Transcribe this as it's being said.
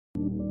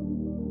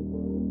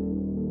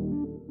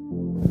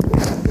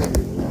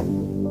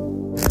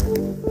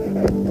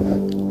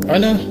I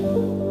know,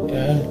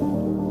 yeah,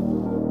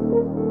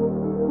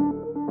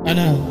 I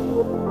know,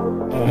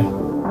 I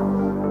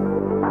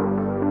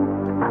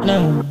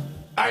know.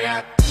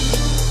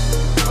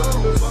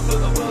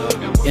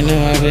 You know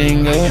I've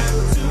been going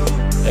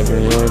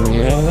every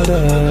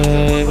other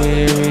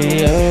way.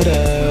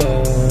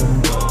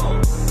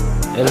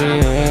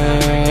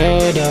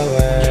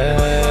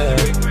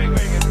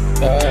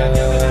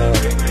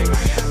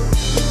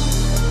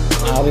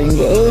 I've been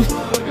good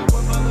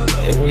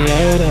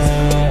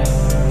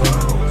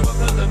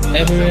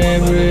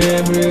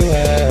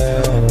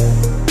everywhere.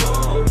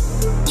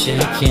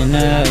 Checking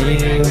out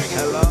you,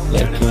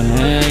 looking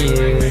at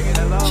you,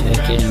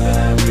 checking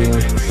out you.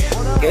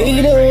 Girl,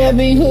 you know I've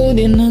been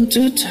holding on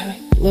too tight,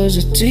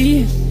 closer to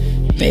you,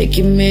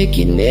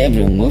 making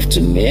every move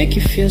to make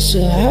you feel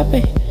so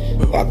happy.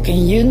 Why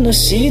can you not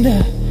see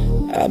that?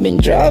 I've been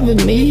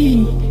driving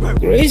me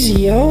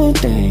crazy all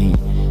day,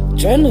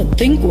 trying to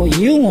think what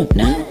you want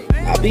now.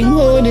 I've been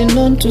holding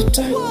on too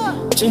tight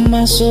to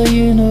my soul,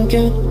 you know,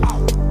 girl.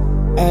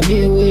 I've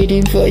been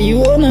waiting for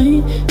you all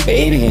night,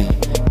 baby.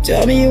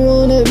 Tell me you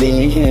wanna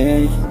be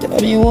here, tell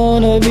me you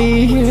wanna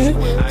be here,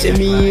 tell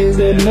me you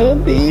gonna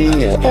be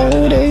here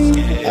all day.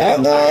 I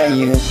got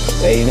you,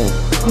 baby.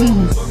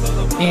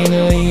 You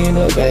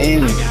know,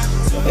 baby.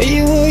 What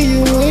you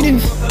waiting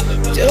for?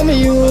 Tell me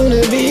you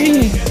wanna be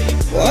here.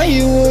 Why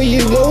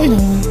you going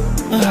on?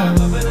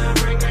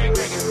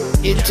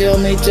 You tell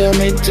me you'll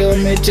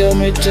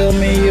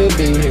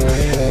be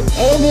here.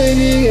 Oh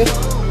baby,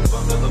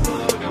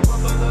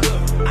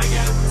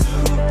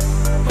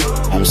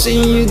 I'm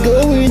seeing you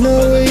going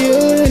over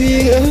your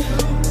girl.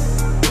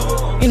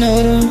 You know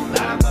that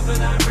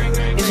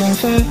it's on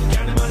fire.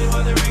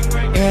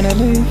 You wanna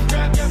leave?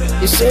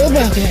 It's so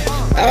back here.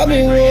 I've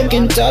been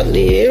working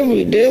tightly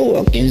every day,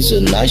 working so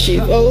night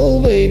shift.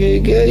 Oh baby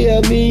girl,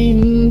 I've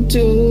been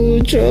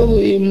into trouble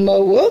in my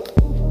work.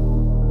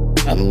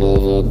 I'm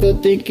over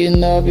good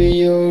thinking I'll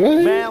be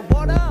alright. Man,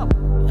 what up?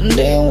 And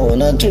they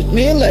wanna treat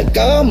me like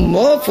I'm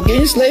a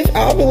fucking slave.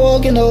 I'll be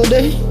working all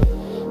day,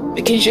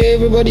 making sure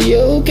everybody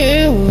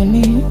okay with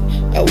me.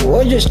 I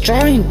was just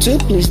trying to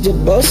please the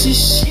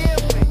bosses.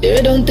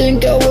 They don't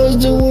think I was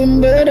doing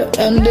better,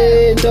 and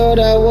they thought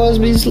I was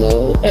being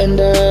slow. And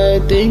I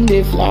think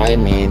they fired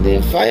me.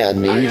 They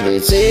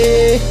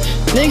say,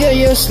 nigga,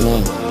 you're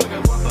slow.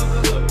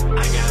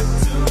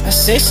 I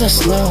say so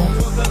slow.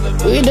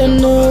 We don't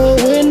know,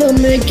 we're not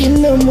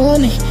making no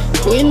money.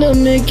 We're not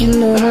making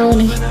no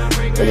money.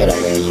 But I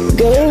let you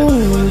go,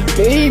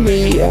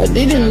 baby. I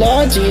didn't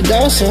lie to you,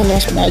 that's I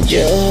lost my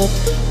job.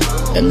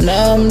 And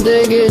now I'm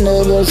thinking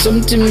about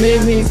something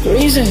made me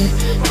crazy.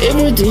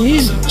 Everything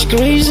is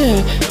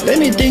crazy. Let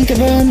me think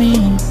about me.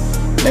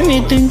 Let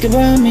me think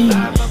about me.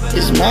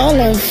 Is my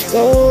life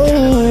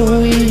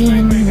going?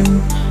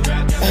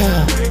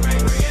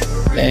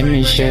 Let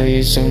me show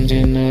you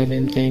something I've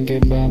been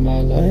thinking about my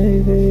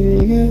life,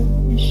 baby girl.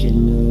 You should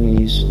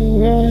know it's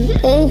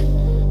alright. Oh,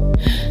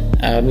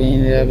 I've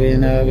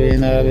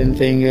been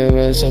thinking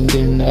about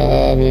something.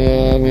 I've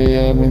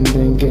been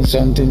thinking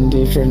something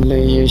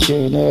differently. You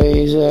should know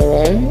it's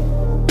alright.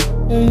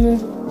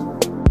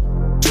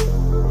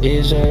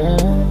 It's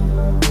alright,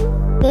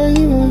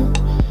 baby.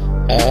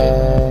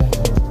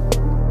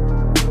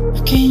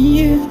 Can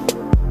you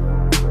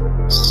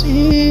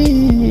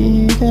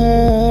see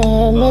that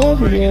I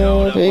love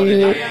you,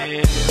 baby?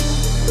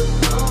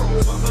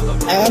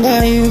 I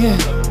got you, girl.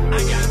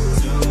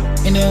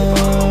 You know,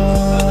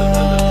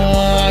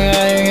 I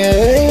got you,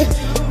 girl.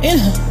 You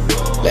know,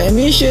 let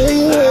me show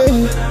you,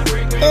 baby.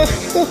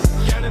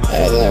 I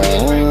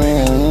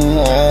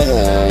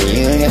got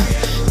you, girl.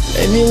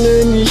 Let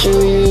me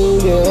show you,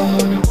 girl.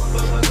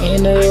 You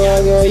know I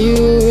got you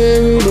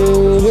every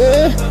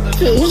day,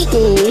 feels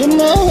good in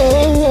my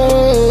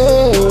heart,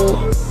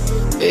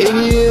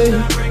 baby.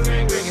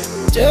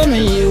 Tell me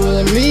you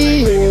want me,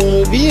 you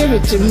wanna be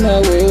everything my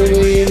way,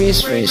 baby.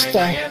 It's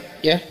freestyle,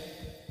 yeah,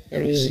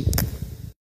 very easy.